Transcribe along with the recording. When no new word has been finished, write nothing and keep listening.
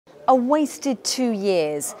A wasted 2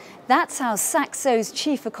 years. That's how Saxo's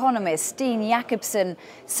chief economist, Steen Jakobsen,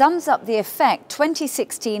 sums up the effect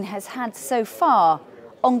 2016 has had so far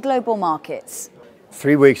on global markets.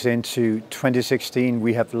 3 weeks into 2016,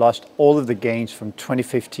 we have lost all of the gains from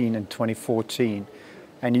 2015 and 2014.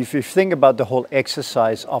 And if you think about the whole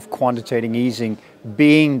exercise of quantitative easing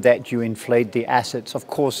being that you inflate the assets, of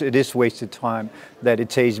course it is wasted time that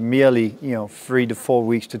it takes merely 3 to 4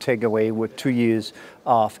 weeks to take away what 2 years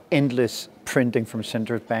of endless printing from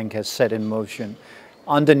central bank has set in motion.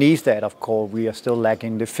 Underneath that, of course, we are still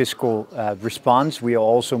lacking the fiscal response. We are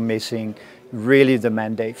also missing really the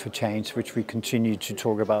mandate for change, which we continue to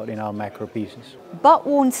talk about in our macro pieces. But,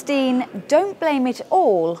 warns Steen, don't blame it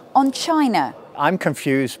all on China. I'm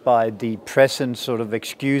confused by the present sort of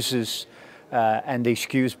excuses and the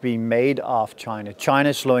excuse being made of China.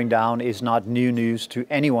 China slowing down is not new news to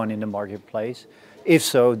anyone in the marketplace. If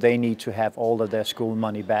so, they need to have all of their school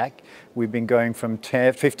money back. We've been going from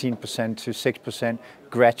 15% to 6%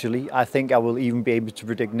 gradually. I think I will even be able to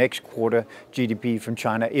predict next quarter GDP from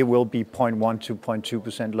China. It will be 0.1 to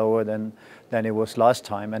 0.2% lower than it was last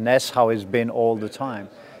time. And that's how it's been all the time.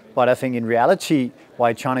 But I think in reality,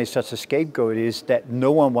 why China is such a scapegoat is that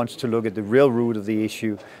no one wants to look at the real root of the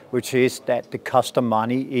issue, which is that the cost of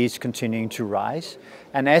money is continuing to rise.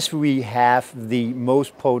 And as we have the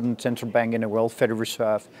most potent central bank in the world, Federal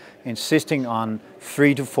Reserve, insisting on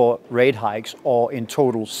 3 to 4 rate hikes, or in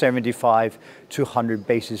total 75 to 100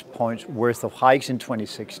 basis points worth of hikes in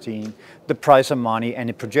 2016, the price of money and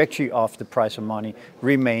the trajectory of the price of money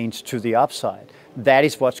remains to the upside. That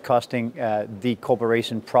is what's costing the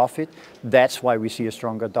corporation profit. That's why we see a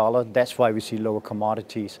stronger dollar. That's why we see lower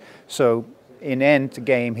commodities. So in end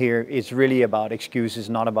game here, it's really about excuses,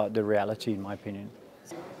 not about the reality, in my opinion.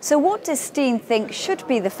 So what does Steen think should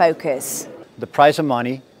be the focus? The price of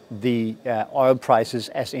money, the oil prices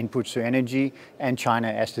as inputs to energy, and China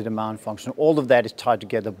as the demand function. All of that is tied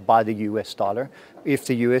together by the US dollar. If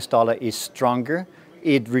the US dollar is stronger,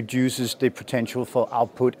 it reduces the potential for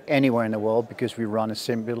output anywhere in the world because we run a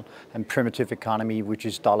simple and primitive economy which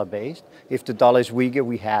is dollar-based. If the dollar is weaker,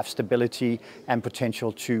 we have stability and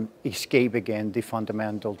potential to escape again the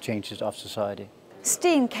fundamental changes of society.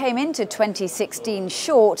 Steen came into 2016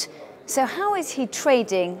 short, so how is he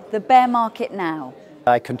trading the bear market now?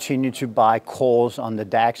 I continue to buy calls on the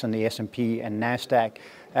DAX, on the S&P and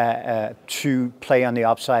NASDAQ to play on the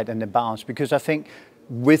upside and the bounce, because I think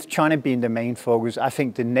with China being the main focus, I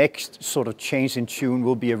think the next sort of change in tune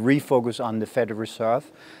will be a refocus on the Federal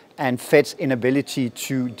Reserve and Fed's inability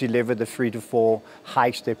to deliver the 3 to 4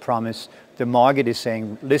 hikes they promised. The market is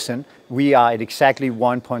saying, listen, we are at exactly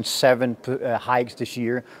 1.7 hikes this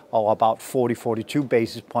year, or about 42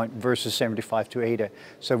 basis points versus 75 to 80.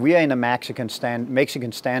 So we are in a Mexican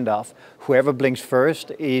standoff. Whoever blinks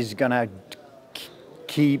first is going to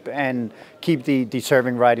keep the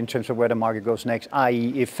serving right in terms of where the market goes next,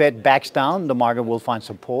 i.e. if Fed backs down, the market will find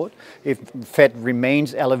support. If Fed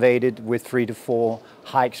remains elevated with 3 to 4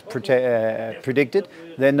 hikes predicted,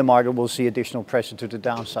 then the market will see additional pressure to the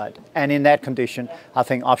downside. And in that condition, I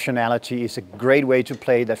think optionality is a great way to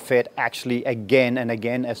play that Fed actually again and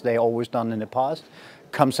again, as they always done in the past,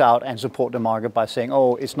 comes out and support the market by saying,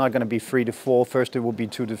 oh, it's not going to be 3 to 4, first it will be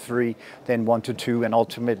 2 to 3, then 1 to 2, and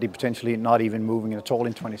ultimately potentially not even moving at all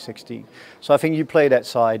in 2016. So I think you play that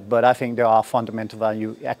side, but I think there are fundamental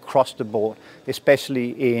value across the board,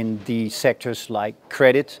 especially in the sectors like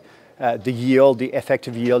credit, the yield, the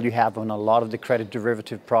effective yield you have on a lot of the credit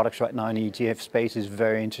derivative products right now in the ETF space is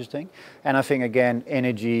very interesting. And I think, again,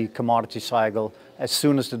 energy, commodity cycle, as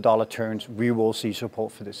soon as the dollar turns, we will see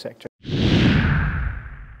support for this sector.